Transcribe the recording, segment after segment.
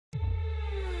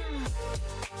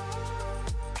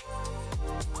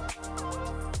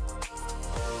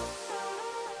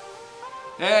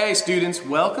Hey students,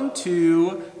 welcome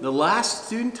to the last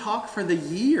student talk for the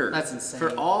year. That's insane. For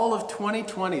all of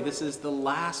 2020, this is the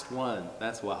last one.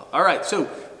 That's wild. All right, so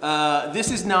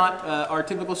this is not our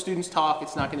typical students talk.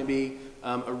 It's not going to be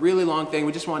a really long thing.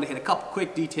 We just wanted to hit a couple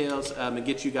quick details and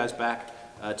get you guys back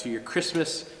to your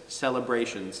Christmas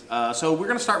celebrations. So we're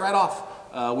going to start right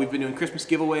off. We've been doing Christmas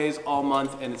giveaways all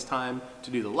month, and it's time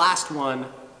to do the last one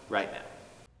right now.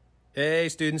 Hey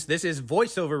students, this is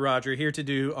VoiceOver Roger here to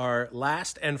do our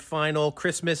last and final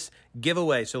Christmas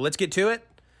giveaway. So let's get to it.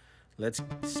 Let's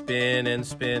spin and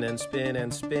spin and spin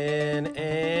and spin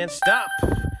and stop.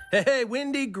 Hey,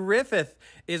 Wendy Griffith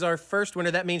is our first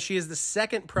winner. That means she is the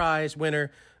second prize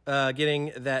winner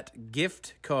getting that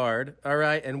gift card. All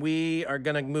right, and we are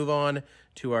going to move on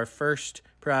to our first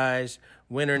prize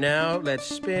winner now. Let's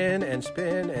spin and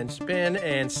spin and spin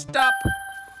and stop.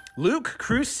 Luke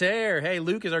Crusair. Hey,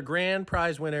 Luke is our grand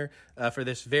prize winner for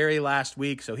this very last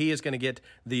week, so he is going to get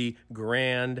the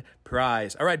grand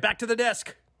prize. All right, back to the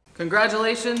desk.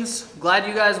 Congratulations. Glad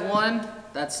you guys won.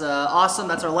 That's awesome.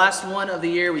 That's our last one of the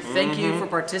year. We thank you for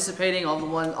participating,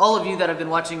 all of you that have been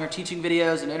watching our teaching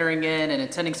videos and entering in and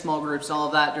attending small groups, all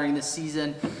of that during this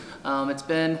season. It's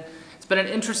been an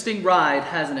interesting ride,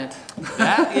 hasn't it?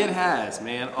 That it has,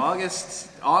 man.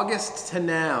 August to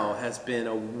now has been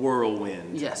a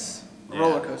whirlwind. Yes,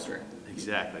 roller coaster.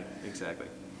 Exactly.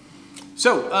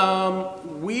 So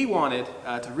we wanted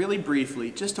to really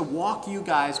briefly just to walk you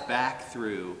guys back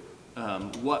through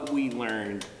what we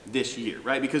learned this year,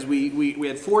 right? Because we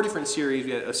had 4 different series.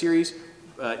 We had a series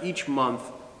each month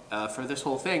for this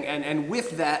whole thing, and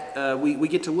with that we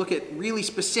get to look at really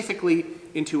specifically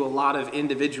into a lot of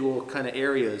individual kind of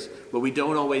areas, but we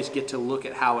don't always get to look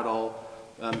at how it all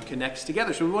connects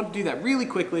together. So we want to do that really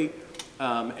quickly,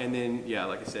 and then, yeah,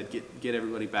 like I said, get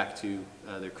everybody back to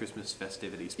their Christmas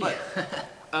festivities.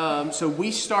 But so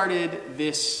we started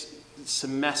this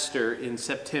semester in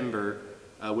September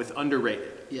with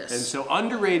Underrated. Yes. And so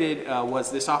Underrated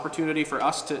was this opportunity for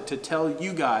us to tell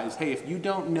you guys, hey, if you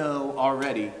don't know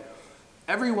already,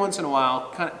 every once in a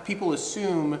while, people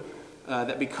assume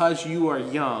that because you are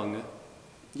young,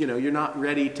 you know, you're not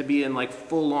ready to be in like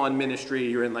full-on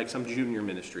ministry, you're in like some junior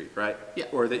ministry, right? Yeah.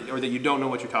 Or that you don't know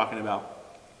what you're talking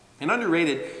about. And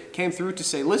Underrated came through to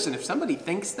say, listen, if somebody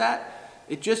thinks that,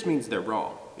 it just means they're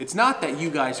wrong. It's not that you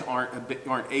guys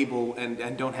aren't able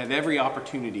and don't have every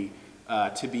opportunity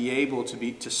to be able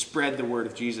to spread the word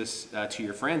of Jesus to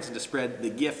your friends and to spread the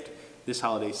gift this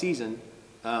holiday season.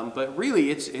 But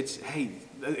really, hey,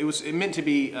 it meant to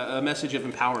be a message of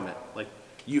empowerment. Like,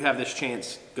 you have this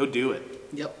chance, go do it.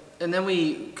 Yep. And then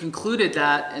we concluded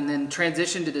that and then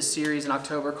transitioned to this series in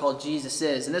October called Jesus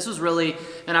Is. And this was really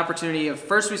an opportunity of,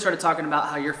 first we started talking about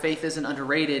how your faith isn't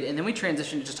underrated, and then we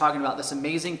transitioned to just talking about this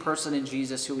amazing person in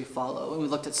Jesus who we follow. And we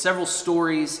looked at several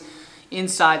stories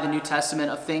inside the New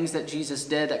Testament of things that Jesus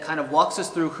did that kind of walks us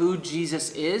through who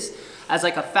Jesus is as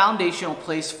like a foundational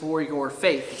place for your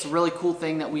faith. It's a really cool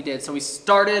thing that we did. So we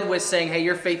started with saying, hey,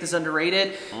 your faith is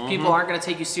underrated. People aren't going to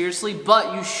take you seriously,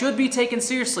 but you should be taken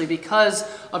seriously because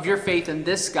of your faith in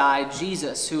this guy,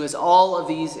 Jesus, who is all of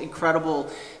these incredible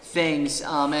things.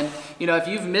 And you know, if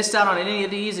you've missed out on any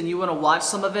of these and you want to watch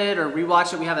some of it or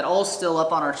rewatch it, we have it all still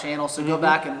up on our channel, so go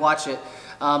back and watch it.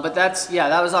 But that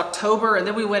was October, and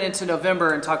then we went into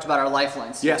November and talked about our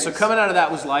Lifelines series. Yeah, so coming out of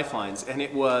that was Lifelines, and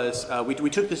it was, we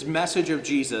took this message of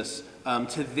Jesus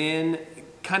to then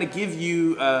kind of give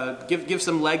you, give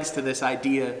some legs to this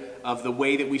idea of the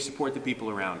way that we support the people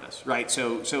around us, right?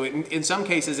 So in some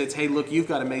cases it's, hey, look, you've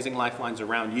got amazing lifelines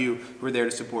around you who are there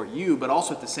to support you, but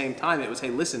also at the same time it was,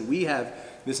 hey, listen, we have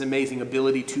this amazing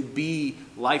ability to be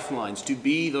lifelines, to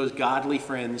be those godly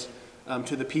friends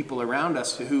to the people around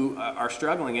us who are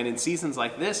struggling. And in seasons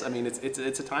like this, I mean,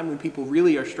 it's a time when people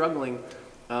really are struggling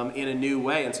in a new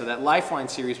way. And so that Lifeline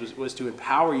series was to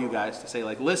empower you guys to say,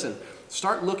 like, listen,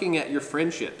 start looking at your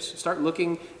friendships. Start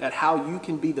looking at how you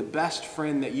can be the best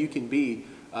friend that you can be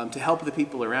to help the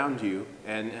people around you.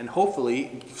 And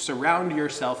hopefully surround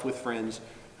yourself with friends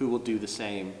who will do the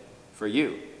same for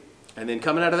you. And then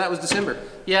coming out of that was December.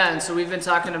 Yeah, and so we've been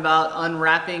talking about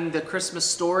unwrapping the Christmas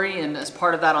story, and as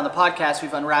part of that on the podcast,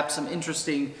 we've unwrapped some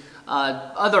interesting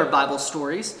other Bible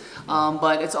stories.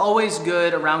 But it's always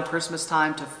good around Christmas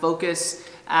time to focus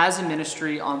as a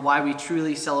ministry on why we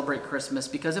truly celebrate Christmas,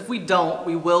 because if we don't,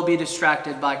 we will be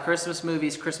distracted by Christmas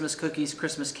movies, Christmas cookies,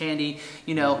 Christmas candy.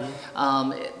 You know,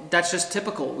 that's just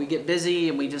typical. We get busy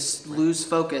and we just lose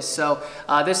focus. So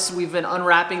we've been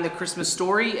unwrapping the Christmas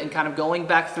story and kind of going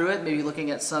back through it, maybe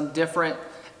looking at some different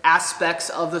aspects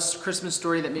of this Christmas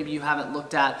story that maybe you haven't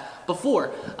looked at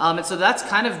before. And so that's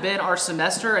kind of been our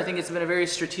semester. I think it's been a very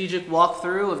strategic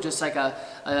walkthrough of just like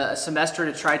a semester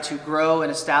to try to grow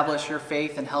and establish your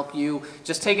faith and help you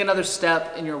just take another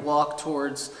step in your walk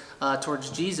towards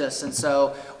Jesus. And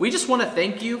so we just want to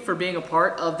thank you for being a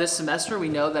part of this semester. We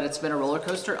know that it's been a roller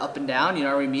coaster, up and down. You know,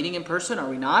 are we meeting in person? Are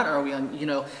we not? Are we on, you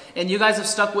know, and you guys have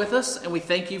stuck with us, and we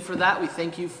thank you for that. We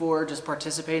thank you for just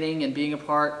participating and being a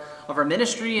part of our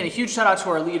ministry. And a huge shout out to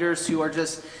our leaders who are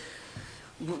just,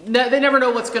 they never know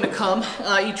what's going to come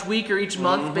each week or each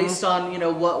month based on, you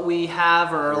know, what we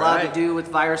have or are allowed to do with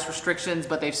virus restrictions,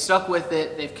 but they've stuck with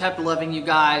it. They've kept loving you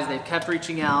guys. They've kept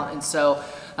reaching out. And so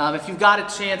if you've got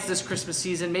a chance this Christmas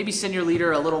season, maybe send your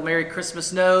leader a little Merry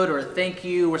Christmas note or a thank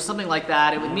you or something like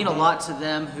that. It would mean a lot to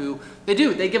them who,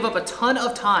 they give up a ton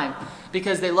of time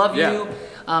because they love you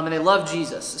and they love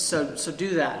Jesus. So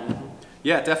do that.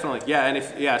 Yeah, definitely. Yeah, and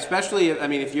especially, I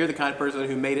mean, if you're the kind of person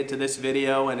who made it to this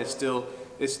video and is still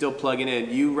plugging in,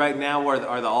 you right now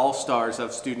are the all-stars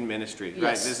of student ministry,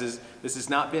 right? This has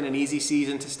not been an easy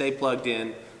season to stay plugged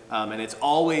in, and it's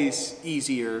always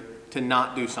easier to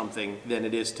not do something than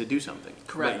it is to do something.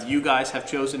 Correct. But you guys have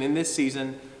chosen in this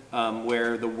season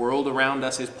where the world around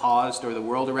us is paused, or the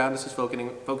world around us is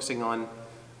focusing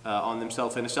on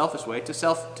themselves in a selfish way,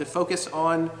 to focus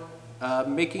on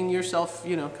making yourself,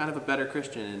 you know, kind of a better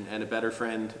Christian and a better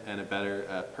friend and a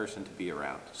better person to be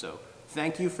around. So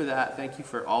thank you for that. Thank you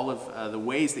for all of the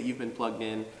ways that you've been plugged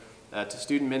in to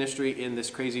student ministry in this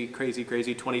crazy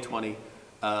 2020.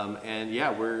 And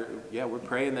we're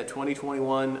praying that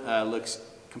 2021 looks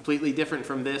completely different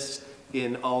from this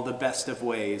in all the best of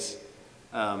ways,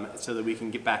 so that we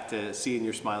can get back to seeing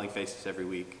your smiling faces every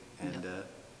week. And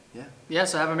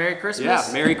so have a Merry Christmas.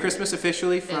 Yeah, Merry Christmas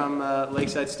officially from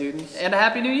Lakeside students. And a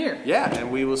Happy New Year. Yeah,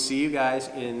 and we will see you guys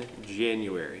in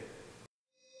January.